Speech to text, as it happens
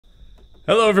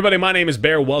Hello everybody, my name is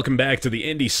Baer. Welcome back to the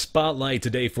Indie Spotlight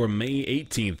today for May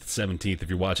 18th, 17th, if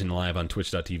you're watching live on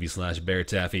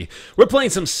twitch.tv/BaerTaffy. We're playing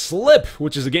some Slip,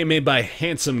 which is a game made by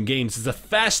Handsome Games. It's a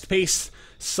fast-paced,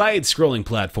 side-scrolling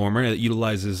platformer that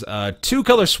utilizes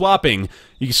two-color swapping.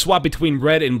 You can swap between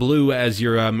red and blue as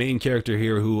your main character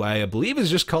here, who I believe is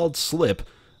just called Slip.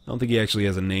 I don't think he actually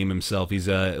has a name himself. He's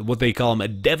what they call him, a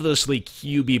devilishly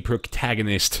QB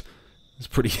protagonist. It's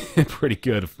pretty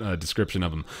good description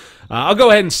of him. I'll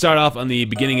go ahead and start off on the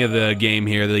beginning of the game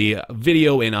here. The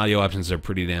video and audio options are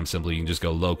pretty damn simple. You can just go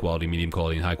low quality, medium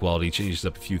quality, and high quality. Changes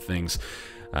up a few things,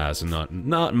 so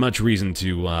not much reason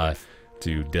to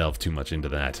delve too much into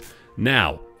that.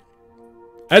 Now,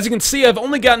 as you can see, I've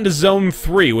only gotten to Zone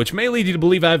 3, which may lead you to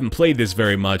believe I haven't played this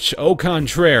very much. Au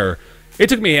contraire. It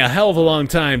took me a hell of a long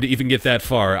time to even get that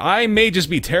far. I may just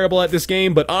be terrible at this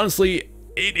game, but honestly,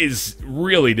 it is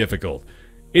really difficult.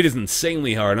 It is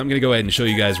insanely hard. I'm going to go ahead and show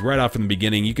you guys right off from the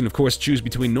beginning. You can, of course, choose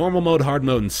between normal mode, hard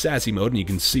mode, and sassy mode, and you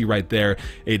can see right there,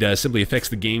 it simply affects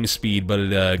the game speed, but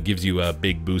it gives you a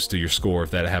big boost to your score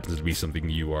if that happens to be something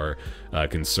you are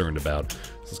concerned about. So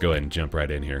let's go ahead and jump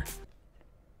right in here.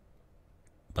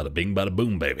 Bada bing, bada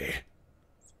boom, baby.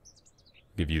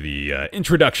 Give you the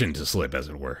introduction to Slip, as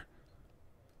it were.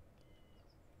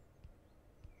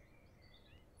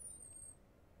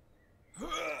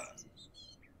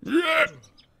 Yeah.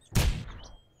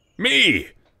 Me!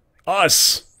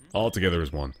 Us! All together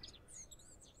as one.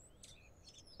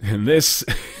 And this...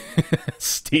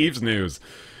 Steve's news.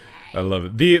 I love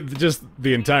it. Just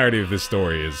the entirety of this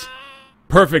story is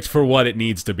perfect for what it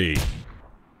needs to be.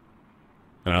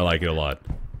 And I like it a lot.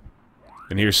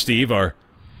 And here's Steve, our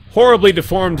horribly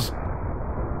deformed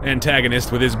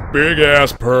antagonist with his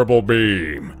big-ass purple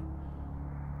beam.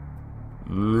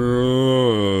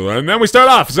 And then we start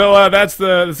off. So that's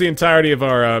the entirety of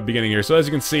our beginning here. So as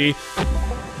you can see,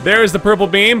 there's the purple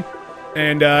beam.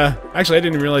 And actually, I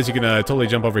didn't realize you can totally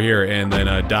jump over here and then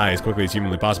die as quickly as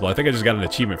humanly possible. I think I just got an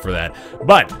achievement for that.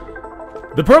 But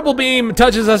the purple beam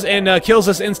touches us and kills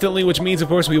us instantly, which means, of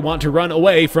course, we want to run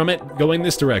away from it going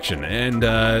this direction. And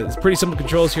it's pretty simple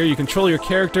controls here. You control your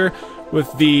character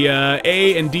with the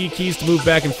A and D keys to move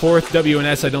back and forth. W and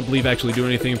S I don't believe actually do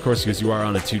anything, of course, because you are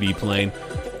on a 2D plane.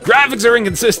 Graphics are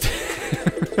inconsistent.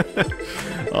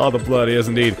 Oh, the blood, yes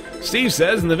indeed. Steve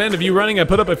says, in the event of you running, I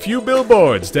put up a few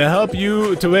billboards to help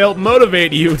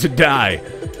motivate you to die.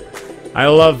 I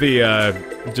love the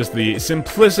just the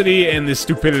simplicity and the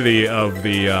stupidity of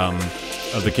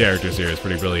the characters here. It's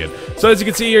pretty brilliant. So as you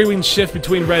can see here, we can shift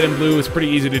between red and blue. It's pretty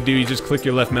easy to do. You just click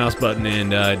your left mouse button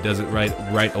and it does it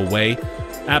right away.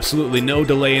 Absolutely no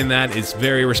delay in that. It's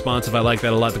very responsive. I like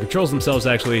that a lot. The controls themselves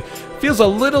actually feels a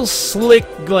little slick,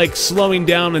 like slowing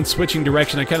down and switching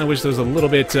direction. I kind of wish there was a little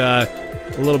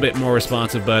bit more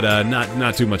responsive, but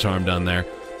not too much harm done there.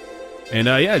 And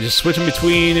yeah, just switching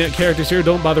between characters here.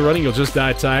 Don't bother running; you'll just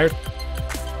die tired.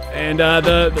 And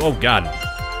oh god.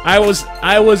 I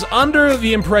was under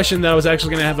the impression that I was actually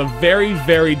going to have a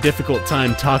very difficult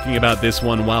time talking about this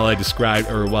one while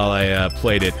I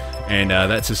played it, and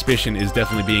that suspicion is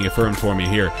definitely being affirmed for me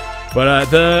here. But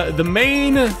the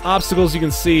main obstacles you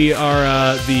can see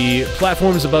are the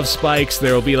platforms above spikes.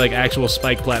 There will be like actual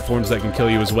spike platforms that can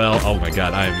kill you as well. Oh my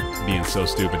god, I'm being so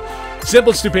stupid.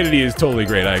 Simple stupidity is totally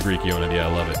great. I agree, Keona. Yeah,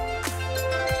 I love it.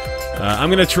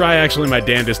 I'm going to try, actually, my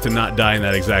damnedest to not die in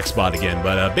that exact spot again,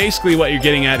 but basically what you're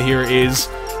getting at here is,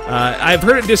 I've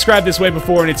heard it described this way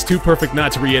before, and it's too perfect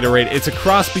not to reiterate. It's a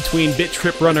cross between Bit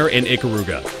Trip Runner and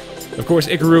Ikaruga. Of course,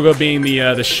 Ikaruga being the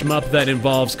shmup that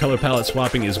involves color palette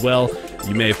swapping as well.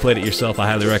 You may have played it yourself. I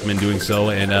highly recommend doing so.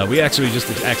 And we actually just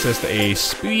accessed a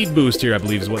speed boost here, I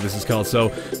believe is what this is called. So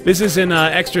this is an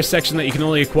extra section that you can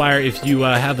only acquire if you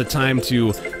have the time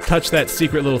to touch that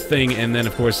secret little thing and then,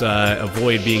 of course,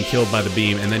 avoid being killed by the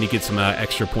beam. And then you get some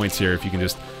extra points here if you can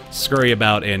just scurry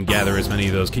about and gather as many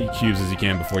of those cubes as you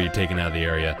can before you're taken out of the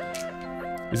area.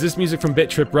 Is this music from Bit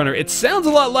Trip Runner? It sounds a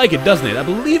lot like it, doesn't it? I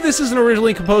believe this is an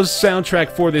originally composed soundtrack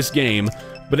for this game,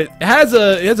 but it has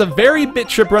a very Bit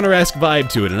Trip Runner-esque vibe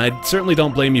to it, and I certainly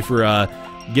don't blame you for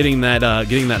getting that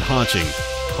hunch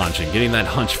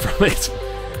from it.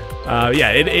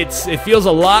 Yeah, it feels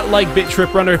a lot like Bit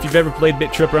Trip Runner. If you've ever played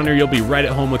Bit Trip Runner, you'll be right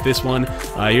at home with this one.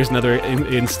 Here's another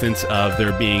instance of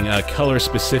there being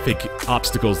color-specific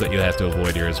obstacles that you have to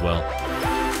avoid here as well.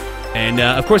 And,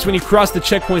 of course, when you cross the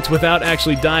checkpoints without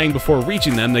actually dying before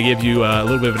reaching them, they give you a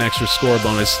little bit of an extra score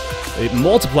bonus. It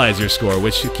multiplies your score,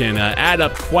 which can add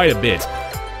up quite a bit.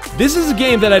 This is a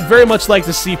game that I'd very much like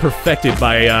to see perfected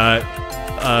by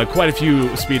quite a few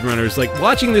speedrunners. Like,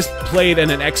 watching this played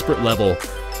at an expert level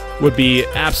would be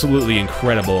absolutely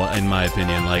incredible, in my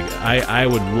opinion. Like, I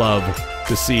would love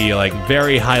to see, like,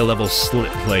 very high-level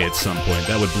slit play at some point.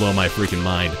 That would blow my freaking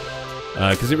mind.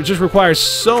 Because it would just require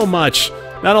so much,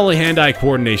 not only hand-eye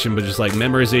coordination, but just, like,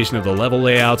 memorization of the level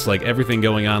layouts, like, everything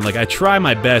going on. Like, I try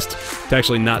my best to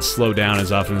actually not slow down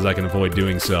as often as I can avoid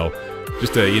doing so.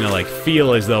 Just to, you know, like,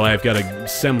 feel as though I've got a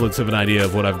semblance of an idea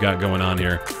of what I've got going on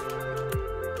here.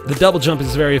 The double jump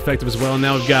is very effective as well.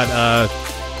 Now we've got, of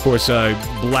course,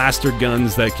 blaster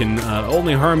guns that can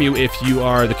only harm you if you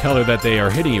are the color that they are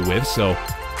hitting you with. So,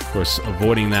 of course,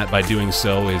 avoiding that by doing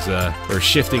so is, or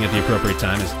shifting at the appropriate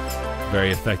time is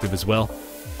very effective as well.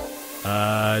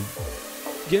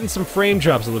 Getting some frame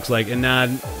drops, it looks like.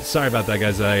 And sorry about that,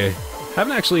 guys. I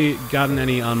haven't actually gotten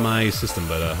any on my system,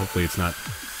 but hopefully it's not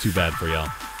too bad for y'all.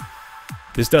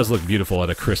 This does look beautiful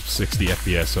at a crisp 60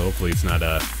 FPS, so hopefully it's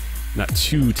not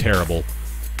too terrible.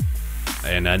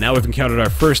 And now we've encountered our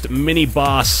first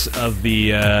mini-boss of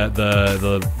the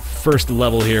first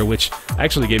level here, which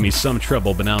actually gave me some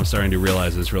trouble, but now I'm starting to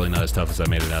realize it's really not as tough as I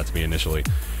made it out to be initially.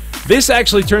 This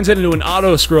actually turns it into an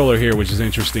auto-scroller here, which is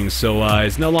interesting. So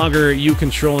it's no longer you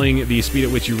controlling the speed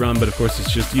at which you run, but of course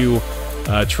it's just you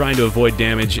trying to avoid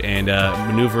damage and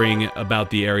maneuvering about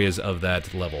the areas of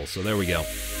that level. So there we go.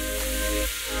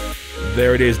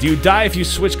 There it is. Do you die if you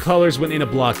switch colors when in a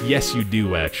block? Yes, you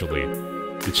do, actually.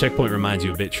 The checkpoint reminds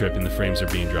you of bit trip, and the frames are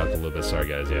being dropped a little bit. Sorry,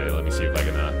 guys. Yeah, let me see if I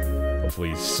can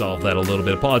hopefully solve that a little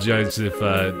bit. Apologize if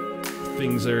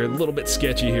things are a little bit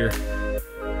sketchy here.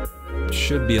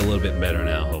 Should be a little bit better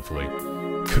now, hopefully.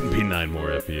 Couldn't be 9 more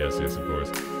FPS, yes, of course.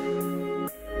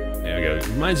 There we go. It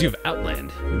reminds you of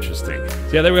Outland. Interesting. So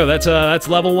yeah, there we go. That's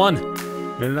level 1.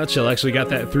 In a nutshell, actually got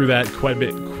that through that quite a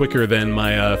bit quicker than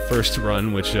my first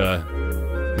run, which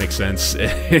makes sense.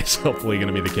 It's hopefully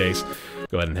going to be the case.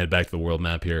 Go ahead and head back to the world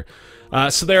map here.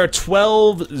 So there are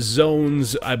 12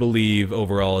 zones, I believe,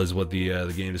 overall, is what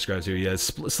the game describes here. Yeah,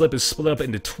 Slip is split up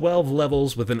into 12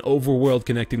 levels with an overworld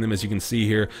connecting them, as you can see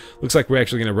here. Looks like we're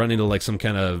actually going to run into like some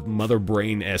kind of Mother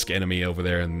Brain-esque enemy over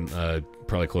there, and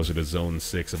probably closer to Zone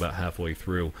 6, about halfway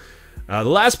through. The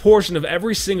last portion of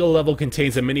every single level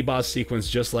contains a mini-boss sequence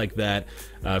just like that.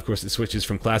 Of course, it switches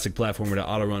from classic platformer to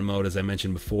auto-run mode, as I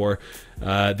mentioned before.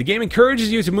 The game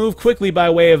encourages you to move quickly by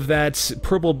way of that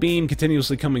purple beam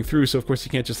continuously coming through, so of course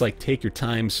you can't just, like, take your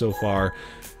time so far,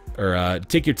 or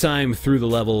take your time through the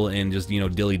level and just, you know,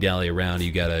 dilly-dally around.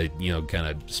 You gotta, you know, kind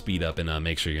of speed up and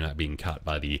make sure you're not being caught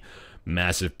by the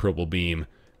massive purple beam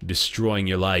destroying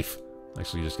your life.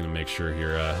 Actually, just gonna make sure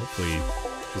here, hopefully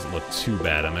doesn't look too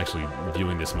bad. I'm actually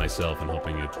reviewing this myself and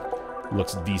hoping it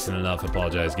looks decent enough. I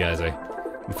apologize, guys. I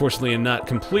unfortunately am not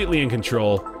completely in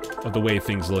control of the way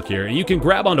things look here. And you can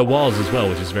grab onto walls as well,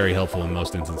 which is very helpful in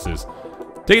most instances.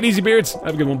 Take it easy, Beards.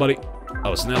 Have a good one, buddy.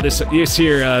 Oh, so now this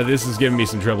here, this is giving me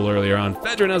some trouble earlier on.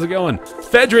 Fedrin, how's it going?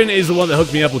 Fedrin is the one that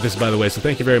hooked me up with this, by the way, so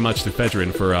thank you very much to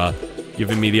Fedrin for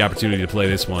giving me the opportunity to play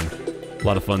this one. A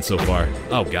lot of fun so far.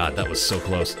 Oh, God, that was so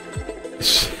close.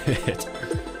 Shit.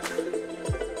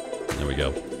 There we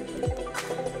go.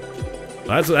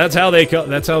 That's how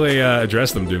they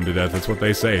address them doomed to death. That's what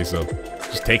they say. So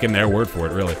just taking their word for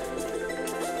it, really.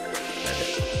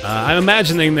 I'm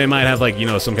imagining they might have, like, you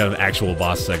know, some kind of actual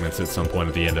boss segments at some point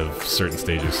at the end of certain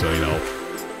stages. So, you know,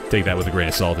 take that with a grain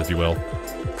of salt, if you will.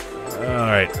 All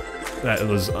right, that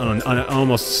was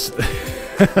almost.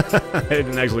 I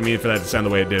didn't actually mean for that to sound the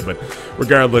way it did, but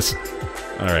regardless.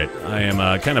 All right, I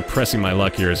am kind of pressing my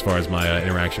luck here as far as my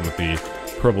interaction with the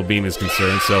purple beam is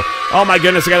concerned, so oh my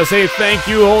goodness, I gotta say thank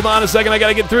you. Hold on a second, I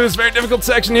gotta get through this very difficult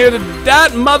section here. To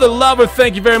Dat Mother Lover,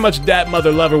 thank you very much, Dat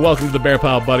Mother Lover. Welcome to the Bear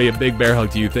Pile, buddy. A big bear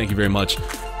hug to you. Thank you very much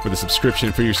for the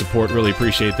subscription, for your support. Really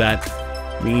appreciate that.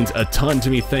 Means a ton to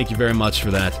me. Thank you very much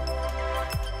for that.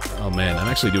 Oh man, I'm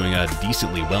actually doing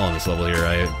decently well on this level here.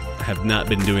 I have not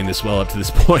been doing this well up to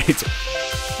this point.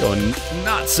 Going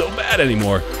not so bad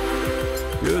anymore.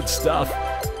 Good stuff.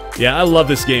 Yeah, I love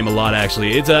this game a lot,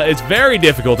 actually. It's very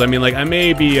difficult. I mean, like, I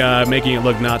may be making it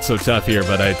look not so tough here,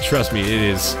 but trust me, it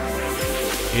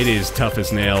is tough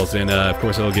as nails. And of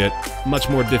course, it'll get much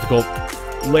more difficult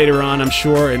later on, I'm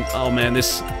sure. And oh man,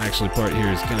 this actually part here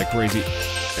is kind of crazy.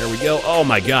 There we go. Oh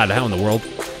my God, how in the world?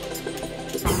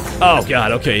 Oh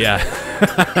God. Okay, yeah.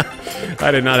 I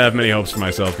did not have many hopes for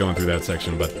myself going through that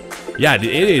section, but yeah,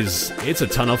 it's a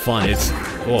ton of fun.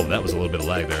 Oh, that was a little bit of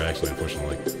lag there, actually,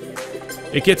 unfortunately.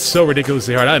 It gets so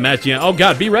ridiculously hard. I imagine, yeah. Oh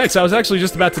God, B-Rex, I was actually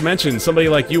just about to mention, somebody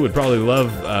like you would probably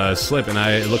love Slip, and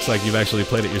it looks like you've actually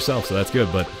played it yourself, so that's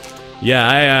good, but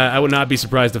yeah, I would not be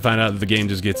surprised to find out that the game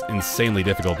just gets insanely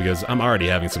difficult, because I'm already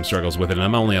having some struggles with it, and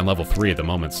I'm only on level 3 at the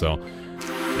moment, so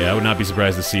yeah, I would not be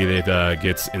surprised to see that it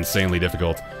gets insanely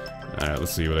difficult. Alright,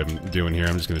 let's see what I'm doing here.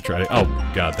 I'm just gonna try to... Oh,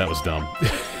 God, that was dumb.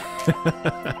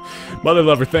 Mother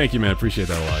Lover, thank you, man. Appreciate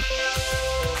that a lot.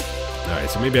 Alright,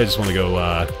 so maybe I just want to go,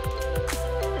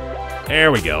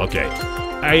 There we go, okay.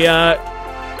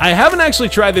 I haven't actually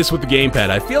tried this with the gamepad.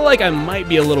 I feel like I might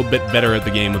be a little bit better at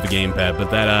the game with the gamepad,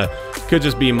 but that, could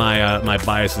just be my, my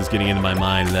biases getting into my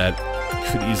mind. That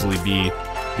could easily be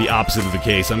the opposite of the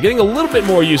case. I'm getting a little bit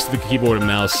more used to the keyboard and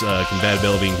mouse,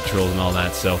 compatibility and controls and all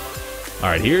that, so...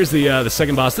 Alright, here's the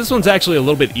second boss. This one's actually a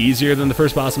little bit easier than the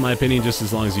first boss, in my opinion, just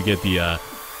as long as you get the,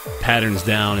 patterns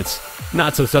down. It's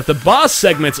not so tough. The boss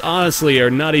segments, honestly, are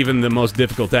not even the most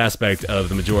difficult aspect of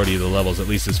the majority of the levels, at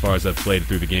least as far as I've played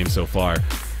through the game so far.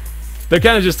 They're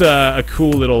kind of just a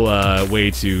cool little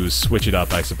way to switch it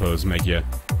up, I suppose. Make you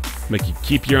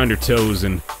keep you on your toes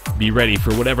and be ready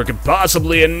for whatever could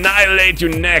possibly annihilate you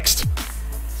next.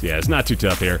 So yeah, it's not too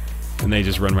tough here. And they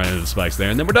just run right into the spikes there,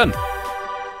 and then we're done.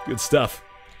 Good stuff.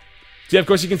 So yeah, of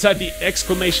course, you can type the !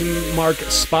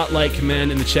 Spotlight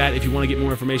command in the chat if you want to get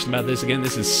more information about this. Again,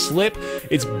 this is Slip.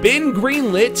 It's been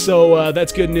greenlit, so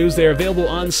that's good news. They're available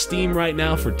on Steam right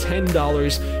now for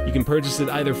 $10. You can purchase it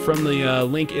either from the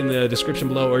link in the description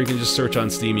below, or you can just search on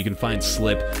Steam. You can find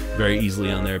Slip very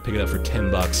easily on there. Pick it up for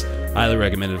 $10. Highly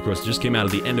recommend it. Of course, it just came out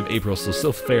at the end of April, so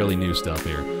still fairly new stuff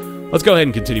here. Let's go ahead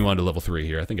and continue on to level 3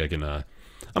 here. I think I can...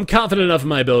 I'm confident enough in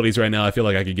my abilities right now. I feel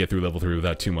like I could get through level 3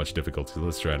 without too much difficulty, so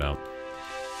let's try it out.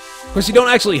 Of course, you don't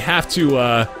actually have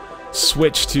to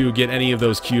switch to get any of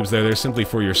those cubes there. They're simply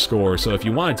for your score, so if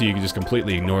you wanted to, you can just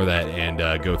completely ignore that and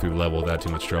go through the level without too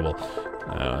much trouble.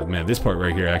 Man, this part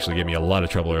right here actually gave me a lot of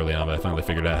trouble early on, but I finally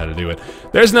figured out how to do it.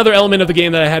 There's another element of the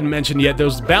game that I hadn't mentioned yet.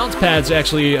 Those bounce pads,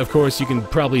 actually, of course, you can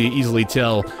probably easily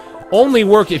tell, only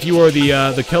work if you are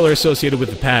the color associated with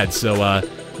the pads, so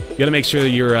you gotta make sure that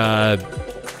you're...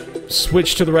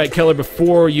 switch to the right color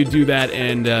before you do that,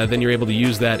 and then you're able to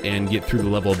use that and get through the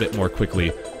level a bit more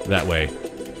quickly that way.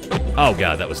 Oh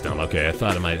god, that was dumb. Okay, I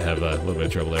thought I might have a little bit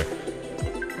of trouble there.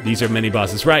 These are mini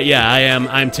bosses. Right, yeah,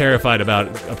 I'm terrified about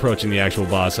approaching the actual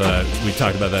boss. We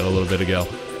talked about that a little bit ago.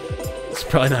 It's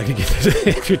probably not gonna get this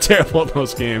if you're terrible at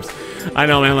most games. I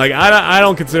know, man, like, I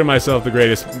don't consider myself the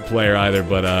greatest player either,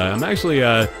 but I'm actually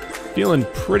feeling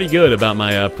pretty good about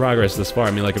my progress thus far.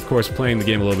 I mean, like, of course, playing the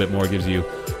game a little bit more gives you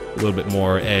a little bit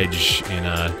more edge in,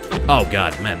 oh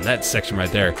god, man, that section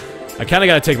right there. I kind of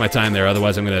got to take my time there,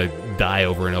 otherwise I'm going to die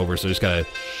over and over, so just got to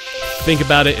think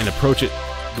about it and approach it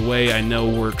the way I know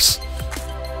works.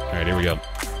 Alright, here we go.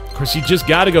 Of course, you just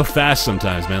got to go fast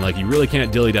sometimes, man. Like, you really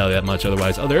can't dilly-dally that much,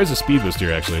 otherwise... Oh, there is a speed boost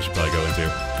here, actually, I should probably go into.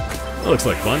 That looks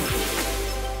like fun.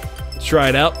 Let's try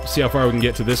it out, see how far we can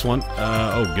get to this one.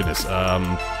 Oh, goodness.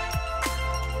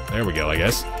 There we go, I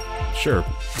guess. Sure.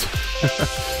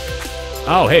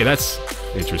 Oh, hey, that's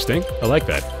interesting. I like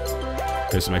that.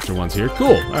 There's some extra ones here.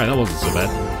 Cool. Alright, that wasn't so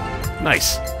bad.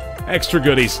 Nice. Extra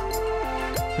goodies.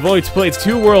 I've only played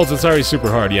 2 worlds. It's already super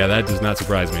hard. Yeah, that does not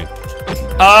surprise me.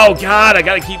 Oh, God, I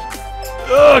gotta keep...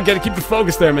 Oh, I gotta keep the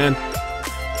focus there, man.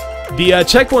 The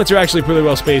checkpoints are actually pretty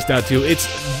well spaced out, too. It's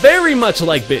very much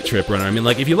like Bit Trip Runner. I mean,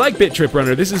 like, if you like Bit Trip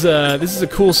Runner, this is a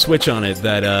cool switch on it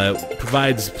that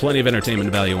provides plenty of entertainment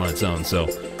value on its own, so...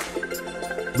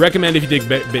 Recommend if you dig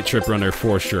Bit Trip Runner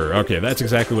for sure. Okay, that's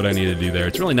exactly what I need to do there.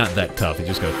 It's really not that tough. You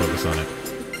just gotta focus on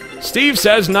it. Steve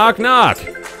says, knock, knock.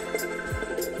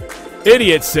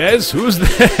 Idiot says, who's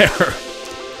there?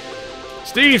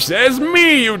 Steve says,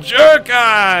 me, you jerk.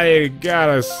 I got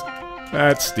us.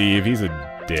 That's Steve. He's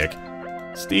a dick.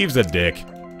 Steve's a dick.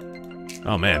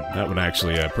 Oh, man. That went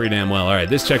actually pretty damn well. All right,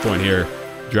 this checkpoint here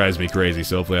drives me crazy,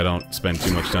 so hopefully I don't spend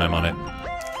too much time on it.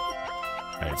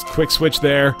 All right, it's a quick switch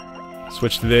there.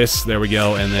 Switch to this, there we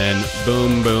go, and then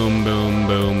boom, boom, boom,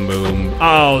 boom, boom.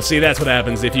 Oh, see, that's what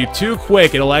happens. If you're too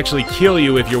quick, it'll actually kill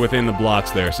you if you're within the blocks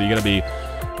there, so you gotta be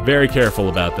very careful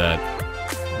about that.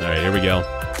 Alright, here we go.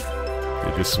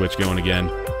 Get this switch going again.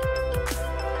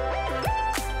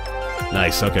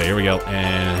 Nice, okay, here we go.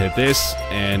 And hit this,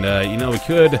 and, you know, we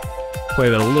could play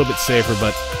that a little bit safer,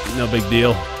 but no big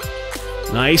deal.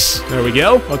 Nice, there we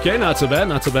go. Okay, not so bad,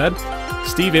 not so bad.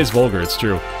 Steve is vulgar, it's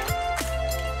true.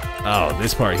 Oh,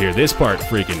 this part here. This part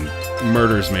freaking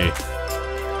murders me.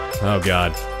 Oh,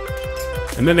 God.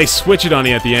 And then they switch it on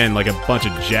you at the end like a bunch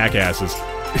of jackasses.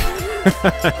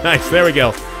 Nice, there we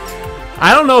go.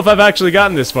 I don't know if I've actually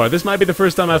gotten this far. This might be the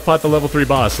first time I've fought the level 3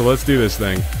 boss, so let's do this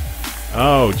thing.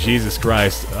 Oh, Jesus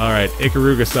Christ. Alright,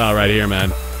 Ikaruga style right here,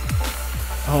 man.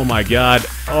 Oh, my God.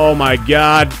 Oh, my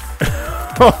God.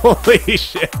 Holy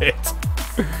shit.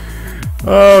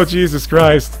 Oh, Jesus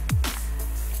Christ.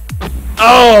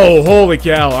 Oh, holy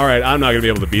cow. Alright, I'm not going to be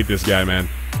able to beat this guy, man.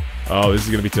 Oh, this is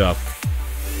going to be tough.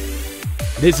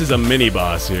 This is a mini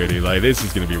boss here, dude. Like, this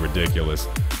is gonna be ridiculous.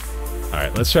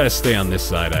 Alright, let's try to stay on this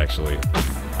side, actually.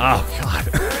 Oh, God.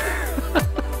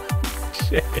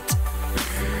 Shit.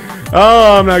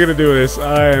 Oh, I'm not gonna do this.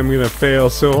 I am gonna fail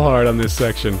so hard on this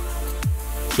section.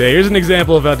 So here's an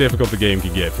example of how difficult the game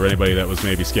can get for anybody that was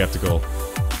maybe skeptical.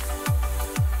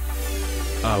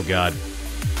 Oh, God.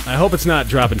 I hope it's not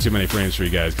dropping too many frames for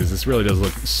you guys, because this really does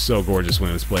look so gorgeous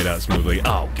when it's played out smoothly.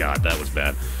 Oh, God, that was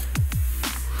bad.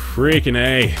 Freaking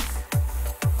A.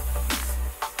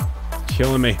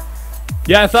 Killing me.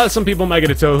 Yeah, I thought some people might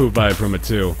get a Tohu vibe from it,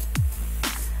 too.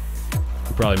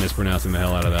 I'm probably mispronouncing the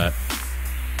hell out of that.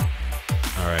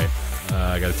 Alright.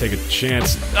 I gotta take a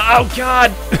chance. Oh,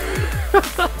 God!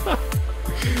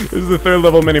 This is the 3rd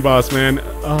level mini-boss, man.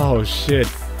 Oh, shit.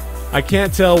 I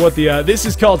can't tell what the, this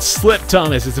is called Slip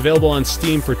Thomas. It's available on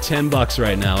Steam for $10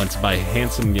 right now. It's by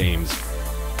Handsome Games.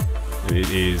 It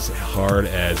is hard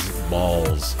as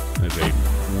balls. That's a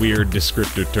weird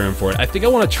descriptive term for it. I think I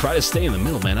want to try to stay in the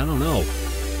middle, man. I don't know.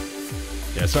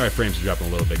 Yeah, sorry frames are dropping a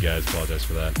little bit, guys. Apologize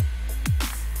for that.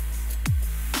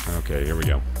 Okay, here we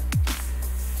go.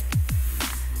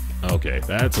 Okay,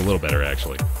 that's a little better,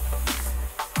 actually.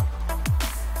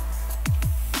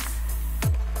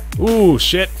 Ooh,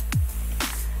 shit.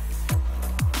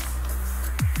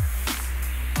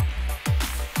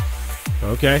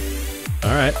 Okay.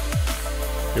 Alright.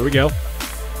 Here we go.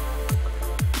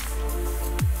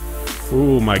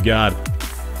 Oh my God.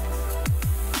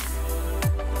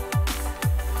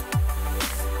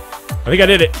 I think I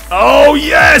did it. Oh,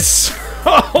 yes!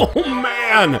 Oh,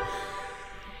 man!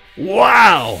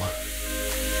 Wow!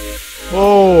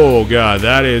 Oh, God,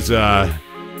 that is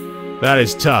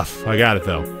tough. I got it,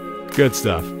 though. Good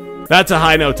stuff. That's a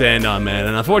high note to end on, man.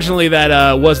 And unfortunately,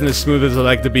 that wasn't as smooth as I'd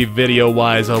like to be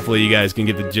video-wise. Hopefully, you guys can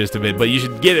get the gist of it. But you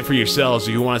should get it for yourselves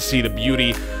if you want to see the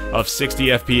beauty of 60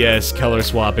 FPS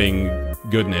color-swapping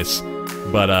goodness.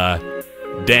 But,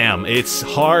 damn, it's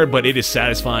hard, but it is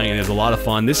satisfying and it's a lot of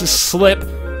fun. This is Slip.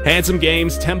 Handsome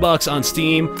Games, $10 on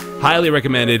Steam. Highly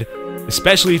recommended.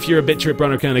 Especially if you're a Bit Trip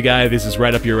Runner kind of guy, this is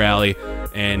right up your alley.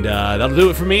 And that'll do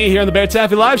it for me here on the Baer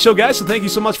Taffy Live Show, guys. So thank you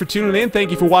so much for tuning in.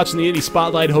 Thank you for watching the Indie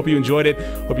Spotlight. Hope you enjoyed it.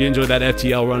 Hope you enjoyed that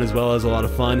FTL run as well. As a lot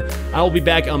of fun. I will be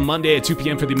back on Monday at 2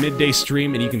 p.m. for the midday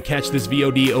stream, and you can catch this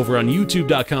VOD over on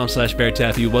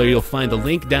youtube.com/BaerTaffy, where you'll find the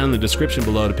link down in the description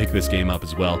below to pick this game up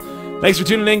as well. Thanks for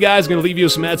tuning in, guys. I'm going to leave you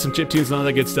with some ads, some chiptunes, and all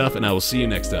that good stuff, and I will see you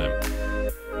next time.